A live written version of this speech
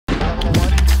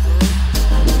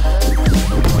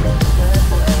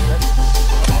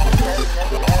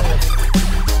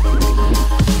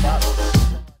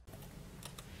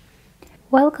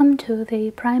Welcome to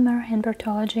the primer in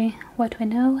BERTology, what we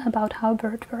know about how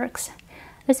BERT works.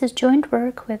 This is joint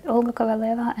work with Olga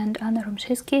Kovaleva and Anna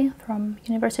Rumshisky from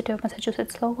University of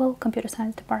Massachusetts Lowell Computer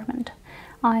Science Department.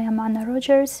 I am Anna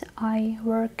Rogers. I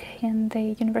work in the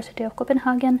University of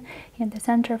Copenhagen in the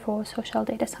Center for Social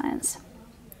Data Science.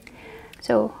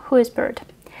 So, who is BERT?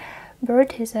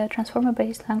 BERT is a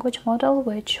transformer-based language model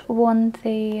which won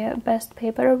the Best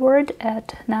Paper Award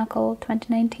at NACL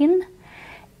 2019.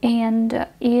 And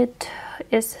it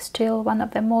is still one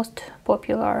of the most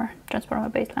popular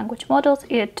transformer-based language models.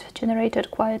 It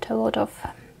generated quite a lot of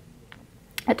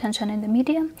attention in the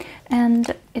media,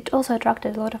 and it also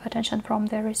attracted a lot of attention from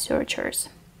the researchers.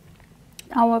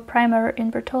 Our primer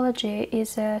in BERTology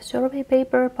is a survey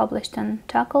paper published in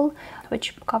TACL,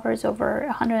 which covers over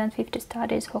 150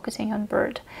 studies focusing on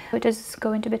BERT. It is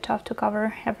going to be tough to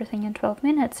cover everything in 12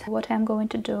 minutes. What I'm going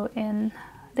to do in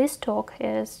this talk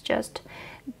is just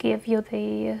give you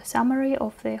the summary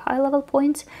of the high-level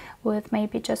points with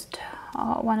maybe just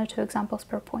one or two examples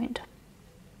per point.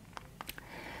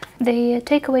 The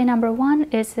takeaway number one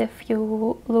is if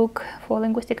you look for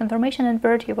linguistic information in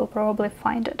BERT, you will probably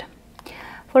find it.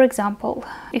 For example,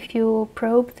 if you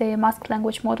probe the masked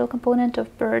language model component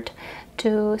of BERT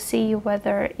to see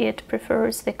whether it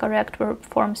prefers the correct verb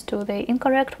forms to the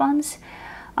incorrect ones,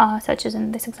 such as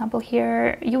in this example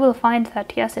here, you will find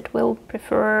that yes, it will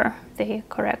prefer the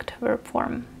correct verb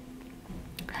form.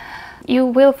 You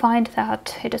will find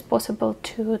that it is possible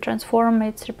to transform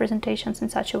its representations in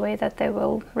such a way that they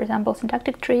will resemble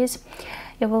syntactic trees.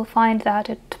 You will find that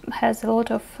it has a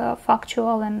lot of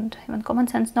factual and even common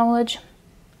sense knowledge.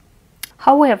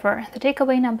 However, the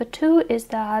takeaway number two is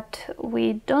that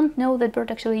we don't know that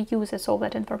BERT actually uses all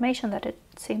that information that it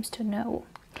seems to know.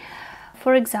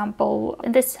 For example,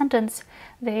 in this sentence,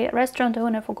 the restaurant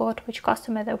owner forgot which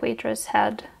customer the waitress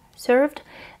had served.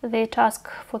 The task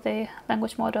for the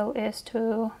language model is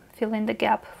to fill in the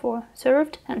gap for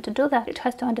served, and to do that, it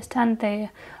has to understand the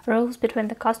roles between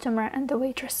the customer and the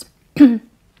waitress.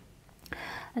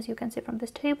 As you can see from this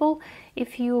table,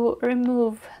 if you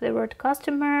remove the word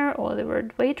customer or the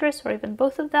word waitress, or even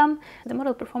both of them, the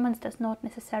model performance does not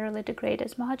necessarily degrade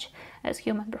as much as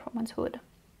human performance would.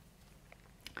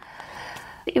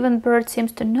 Even BERT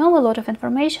seems to know a lot of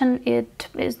information, it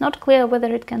is not clear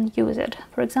whether it can use it.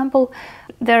 For example,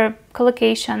 their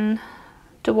collocation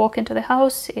to walk into the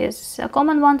house is a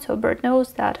common one, so BERT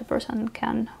knows that a person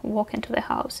can walk into the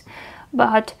house.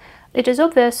 But it is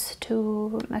obvious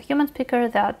to a human speaker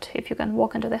that if you can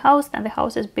walk into the house, then the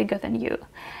house is bigger than you.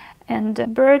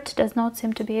 And BERT does not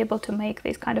seem to be able to make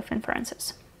these kind of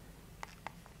inferences.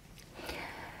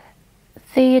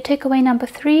 The takeaway number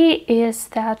three is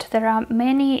that there are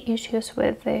many issues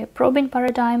with the probing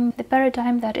paradigm. The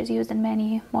paradigm that is used in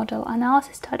many model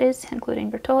analysis studies, including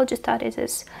BERTology studies,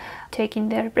 is taking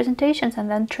the representations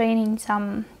and then training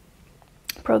some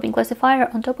probing classifier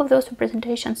on top of those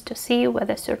representations to see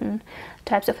whether certain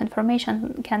types of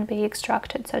information can be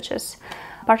extracted, such as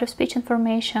part of speech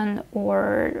information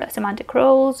or semantic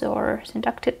roles or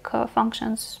syntactic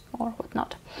functions or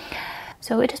whatnot.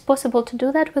 So it is possible to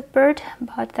do that with BERT,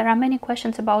 but there are many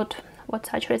questions about what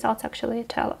such results actually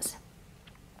tell us.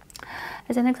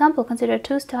 As an example, consider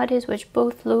two studies which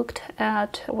both looked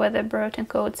at whether BERT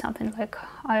encodes something like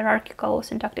hierarchical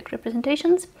syntactic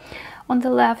representations. On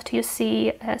the left, you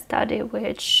see a study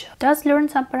which does learn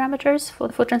some parameters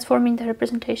for transforming the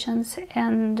representations,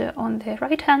 and on the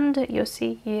right hand, you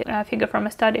see a figure from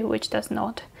a study which does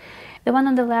not. The one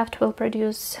on the left will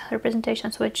produce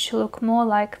representations which look more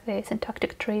like the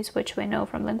syntactic trees which we know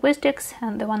from linguistics,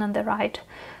 and the one on the right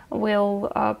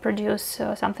will produce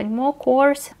something more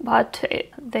coarse, but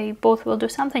they both will do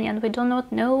something, and we do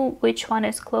not know which one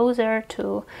is closer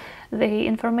to the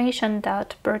information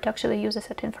that BERT actually uses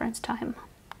at inference time.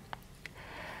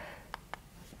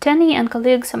 Tenney and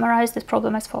colleagues summarize this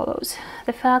problem as follows.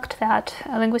 The fact that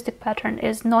a linguistic pattern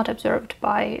is not observed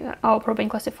by our probing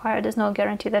classifier does not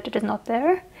guarantee that it is not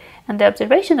there, and the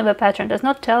observation of a pattern does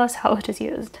not tell us how it is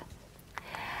used.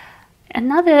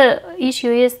 Another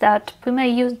issue is that we may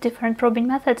use different probing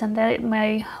methods, and that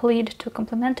may lead to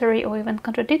complementary or even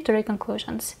contradictory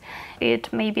conclusions.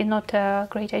 It may be not a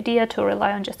great idea to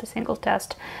rely on just a single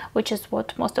test, which is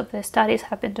what most of the studies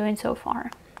have been doing so far.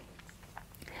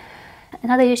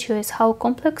 Another issue is how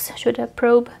complex should a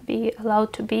probe be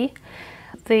allowed to be.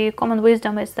 The common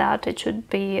wisdom is that it should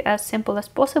be as simple as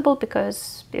possible,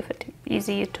 because if it's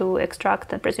easy to extract,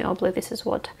 then presumably this is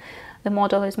what the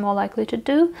model is more likely to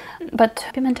do. But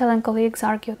Pimentel and colleagues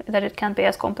argue that it can be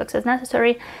as complex as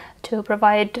necessary to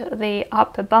provide the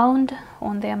upper bound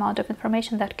on the amount of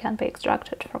information that can be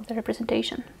extracted from the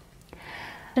representation.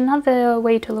 Another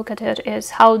way to look at it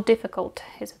is how difficult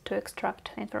is it to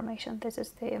extract information. This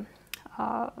is the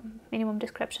minimum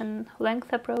description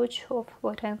length approach of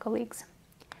Voita and colleagues.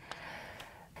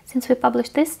 Since we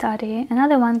published this study,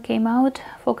 another one came out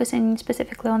focusing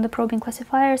specifically on the probing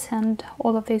classifiers and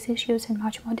all of these issues in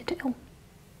much more detail.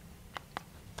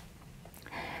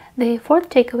 The fourth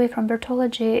takeaway from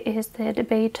BERTology is the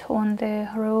debate on the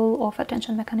role of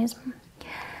attention mechanism.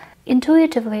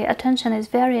 Intuitively, attention is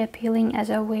very appealing as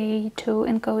a way to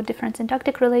encode different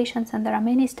syntactic relations, and there are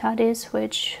many studies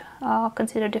which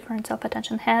consider different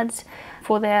self-attention heads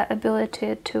for their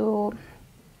ability to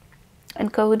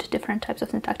encode different types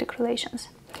of syntactic relations.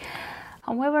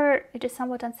 However, it is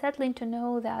somewhat unsettling to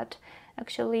know that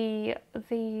actually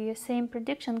the same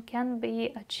prediction can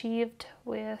be achieved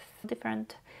with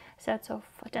different sets of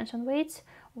attention weights,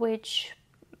 which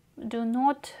do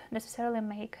not necessarily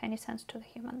make any sense to the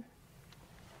human.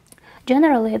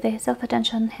 Generally, the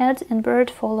self-attention heads in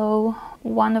BERT follow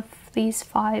one of these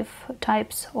 5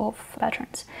 types of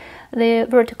patterns. The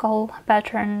vertical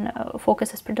pattern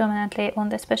focuses predominantly on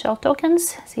the special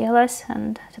tokens, CLS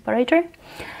and separator.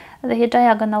 The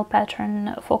diagonal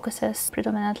pattern focuses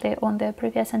predominantly on the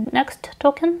previous and next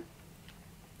token.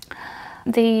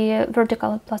 The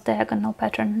vertical plus diagonal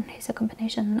pattern is a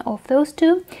combination of those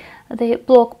two. The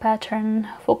block pattern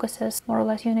focuses more or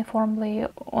less uniformly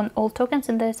on all tokens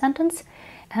in the sentence.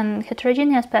 And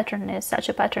heterogeneous pattern is such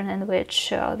a pattern in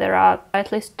which there are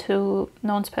at least 2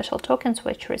 non-special tokens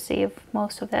which receive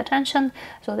most of the attention,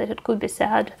 so that it could be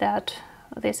said that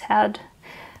this head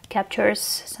captures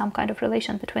some kind of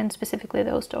relation between specifically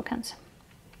those tokens.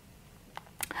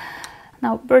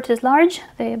 Now, BERT is large.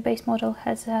 The base model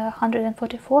has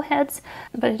 144 heads,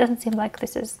 but it doesn't seem like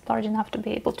this is large enough to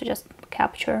be able to just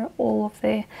capture all of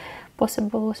the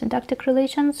possible syntactic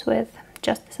relations with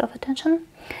just the self-attention.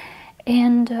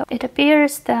 And it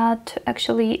appears that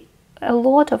actually a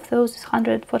lot of those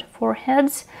 144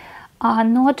 heads are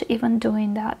not even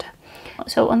doing that.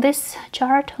 So on this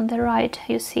chart on the right,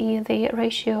 you see the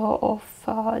ratio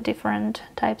of different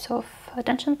types of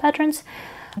attention patterns: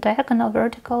 diagonal,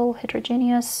 vertical,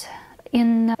 heterogeneous,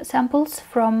 in samples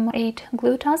from 8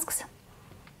 glue tasks.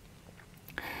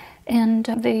 And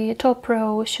the top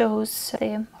row shows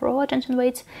the raw attention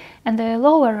weights, and the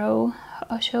lower row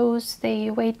shows the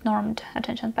weight normed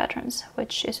attention patterns,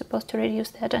 which is supposed to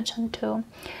reduce the attention to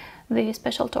the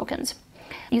special tokens.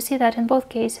 You see that in both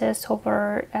cases,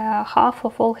 over half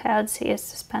of all heads is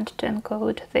spent to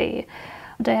encode the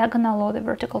diagonal or the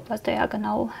vertical plus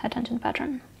diagonal attention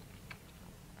pattern.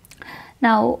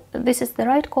 Now, this is the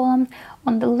right column.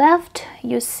 On the left,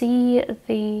 you see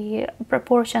the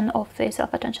proportion of the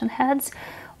self-attention heads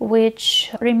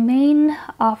which remain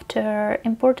after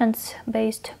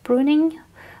importance-based pruning.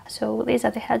 So these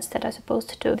are the heads that are supposed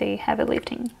to do the heavy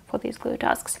lifting for these glue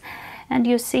tasks. And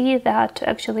you see that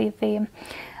actually the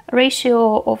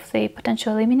ratio of the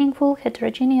potentially meaningful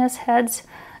heterogeneous heads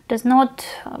does not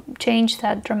change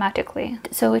that dramatically.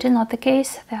 So it is not the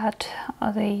case that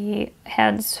the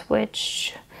heads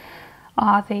which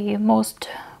are the most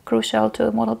crucial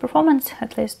to model performance,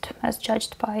 at least as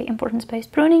judged by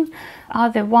importance-based pruning, are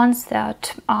the ones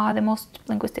that are the most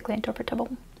linguistically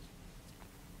interpretable.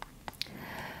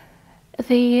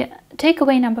 The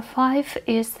takeaway number 5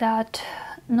 is that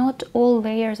not all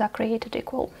layers are created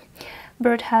equal.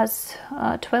 BERT has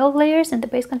 12 layers in the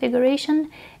base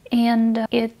configuration, and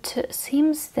it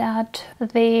seems that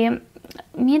the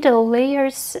middle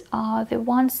layers are the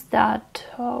ones that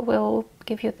will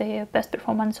give you the best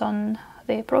performance on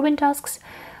the probing tasks,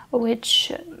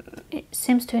 which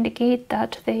seems to indicate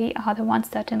that they are the ones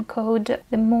that encode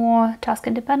the more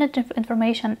task-independent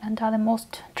information and are the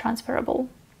most transferable.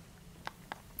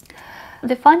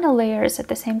 The final layers at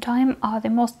the same time are the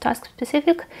most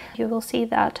task-specific. You will see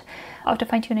that after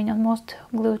fine-tuning on most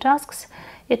glue tasks,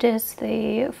 it is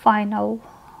the final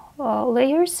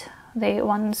layers, the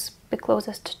ones the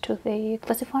closest to the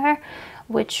classifier,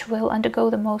 which will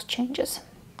undergo the most changes.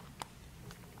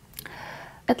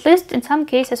 At least in some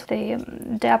cases, the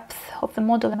depth of the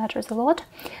model matters a lot.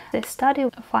 The study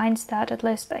finds that at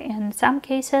least in some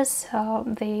cases,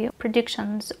 the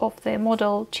predictions of the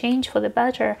model change for the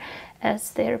better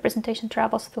as the representation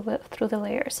travels through the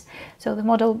layers. So the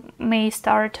model may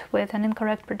start with an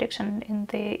incorrect prediction in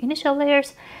the initial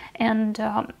layers and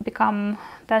become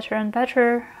better and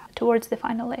better towards the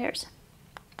final layers.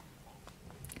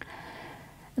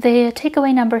 The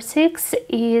takeaway number 6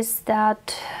 is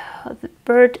that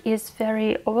BERT is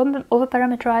very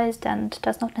over-parameterized and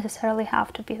does not necessarily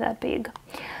have to be that big.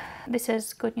 This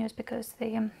is good news because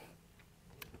the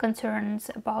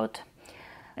concerns about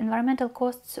Environmental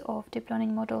costs of deep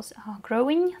learning models are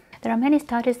growing. There are many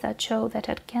studies that show that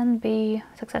it can be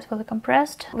successfully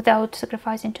compressed without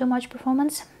sacrificing too much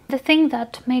performance. The thing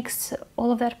that makes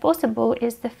all of that possible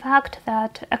is the fact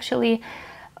that actually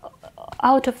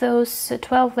out of those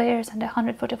 12 layers and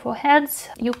 144 heads,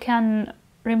 you can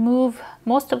remove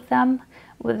most of them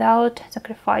without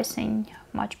sacrificing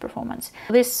much performance.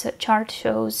 This chart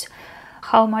shows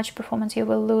how much performance you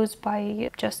will lose by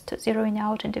just zeroing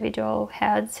out individual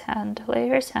heads and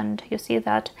layers, and you see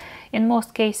that in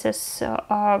most cases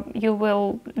you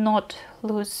will not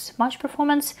lose much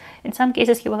performance. In some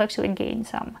cases you will actually gain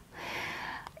some.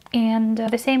 And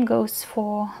the same goes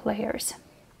for layers.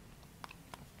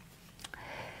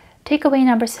 Takeaway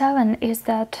number 7 is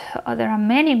that there are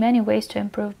many ways to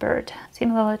improve BERT.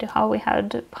 Similar to how we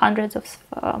had hundreds of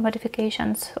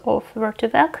modifications of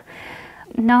BERT2vec,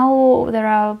 now there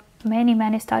are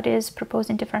many studies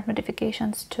proposing different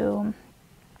modifications to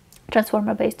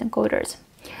transformer-based encoders.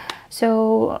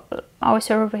 So our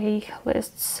survey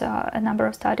lists a number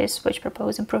of studies which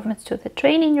propose improvements to the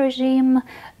training regime,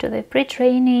 to the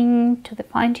pre-training, to the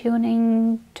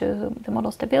fine-tuning, to the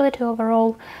model stability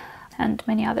overall, and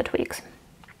many other tweaks.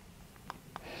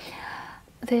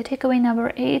 The takeaway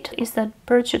number 8 is that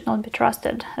BERT should not be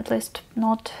trusted, at least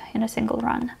not in a single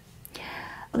run.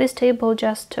 This table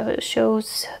just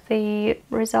shows the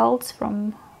results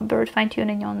from BERT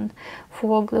fine-tuning on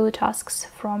 4 glue tasks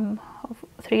from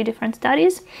 3 different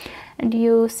studies, and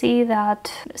you see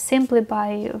that simply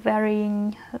by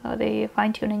varying the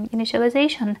fine-tuning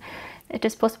initialization, it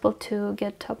is possible to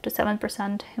get up to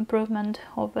 7% improvement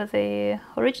over the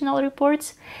original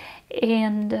reports,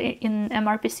 and in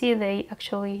MRPC they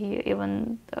actually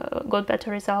even got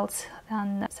better results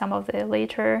than some of the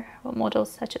later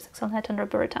models such as AxelNet and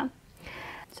Roberta.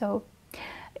 So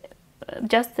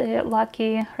just the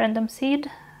lucky random seed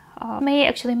may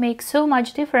actually make so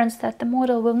much difference that the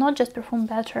model will not just perform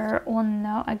better on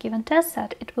a given test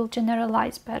set, it will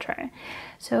generalize better.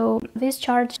 So this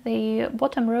chart, the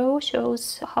bottom row,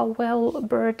 shows how well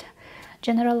BERT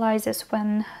generalizes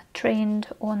when trained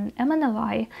on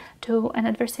MNLI to an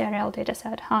adversarial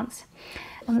dataset, Hans.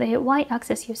 On the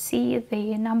y-axis you see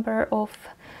the number of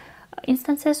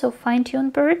instances of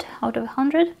fine-tuned BERT out of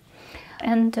 100,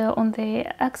 and on the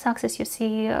x-axis you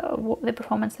see the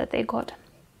performance that they got.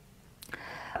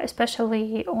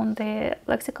 Especially on the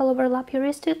lexical overlap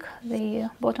heuristic, the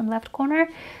bottom left corner,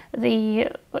 the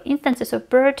instances of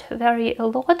BERT vary a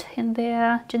lot in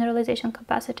their generalization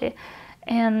capacity,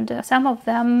 and some of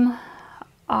them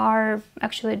are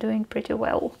actually doing pretty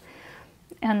well.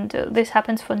 And this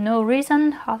happens for no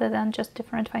reason other than just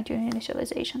different fine-tuning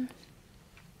initialization.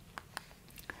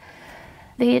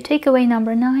 The takeaway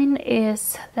number 9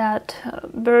 is that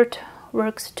BERT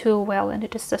works too well and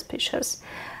it is suspicious.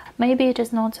 Maybe it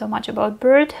is not so much about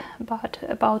BERT, but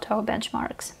about our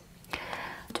benchmarks.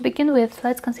 To begin with,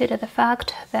 let's consider the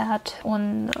fact that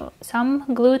on some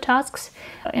glue tasks,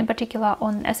 in particular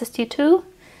on SST2,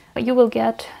 you will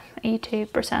get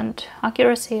 80%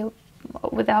 accuracy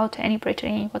without any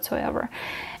pre-training whatsoever.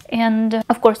 And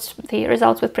of course, the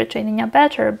results with pre-training are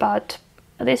better, but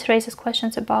this raises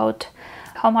questions about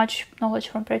how much knowledge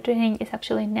from pre-training is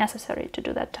actually necessary to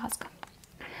do that task.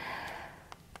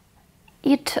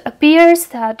 It appears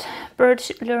that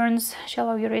BERT learns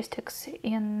shallow heuristics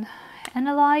in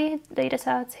NLI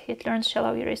datasets, it learns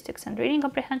shallow heuristics in reading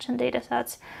comprehension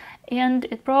datasets, and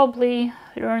it probably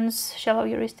learns shallow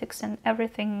heuristics in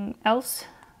everything else.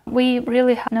 We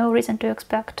really have no reason to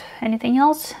expect anything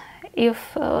else.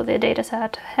 If the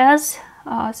dataset has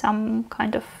some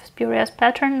kind of spurious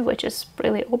pattern, which is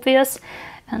really obvious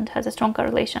and has a strong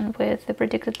correlation with the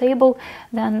predicted label,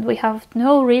 then we have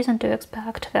no reason to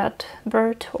expect that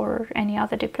BERT or any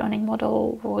other deep learning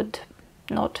model would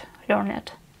not learn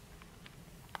it.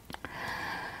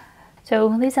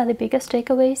 So these are the biggest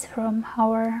takeaways from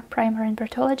our primer in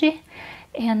BERTology,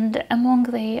 and among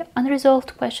the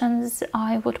unresolved questions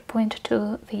I would point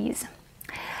to these.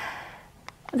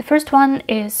 The first one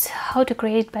is how to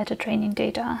create better training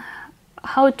data,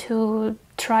 how to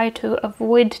try to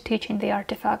avoid teaching the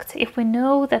artifacts. If we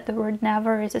know that the word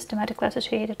never is systematically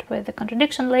associated with the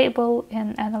contradiction label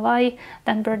in NLI,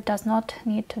 then BERT does not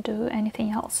need to do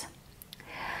anything else.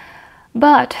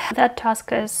 But that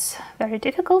task is very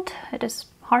difficult. It is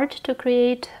hard to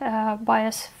create a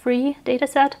bias-free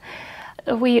dataset.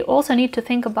 We also need to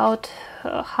think about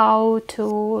how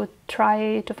to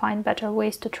try to find better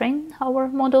ways to train our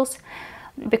models,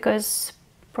 because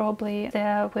probably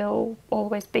there will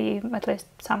always be at least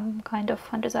some kind of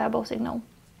undesirable signal.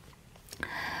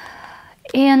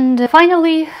 And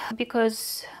finally,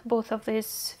 because both of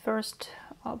these first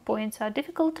points are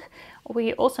difficult,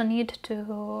 we also need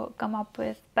to come up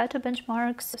with better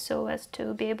benchmarks so as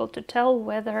to be able to tell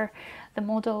whether the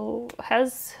model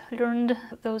has learned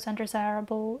those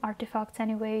undesirable artifacts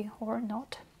anyway or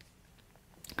not.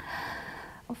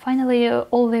 Finally,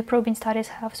 all the probing studies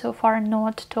have so far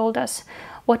not told us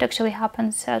what actually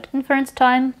happens at inference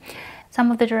time.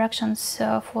 Some of the directions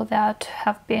for that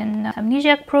have been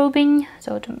amnesiac probing,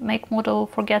 so to make model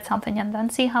forget something and then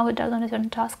see how it does on a certain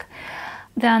task.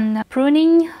 Then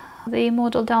pruning the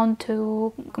model down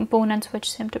to components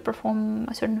which seem to perform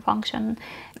a certain function,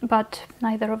 but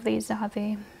neither of these are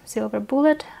the silver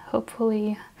bullet.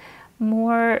 Hopefully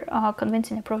more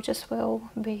convincing approaches will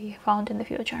be found in the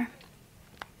future.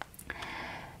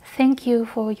 Thank you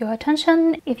for your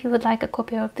attention. If you would like a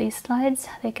copy of these slides,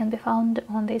 they can be found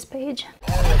on this page.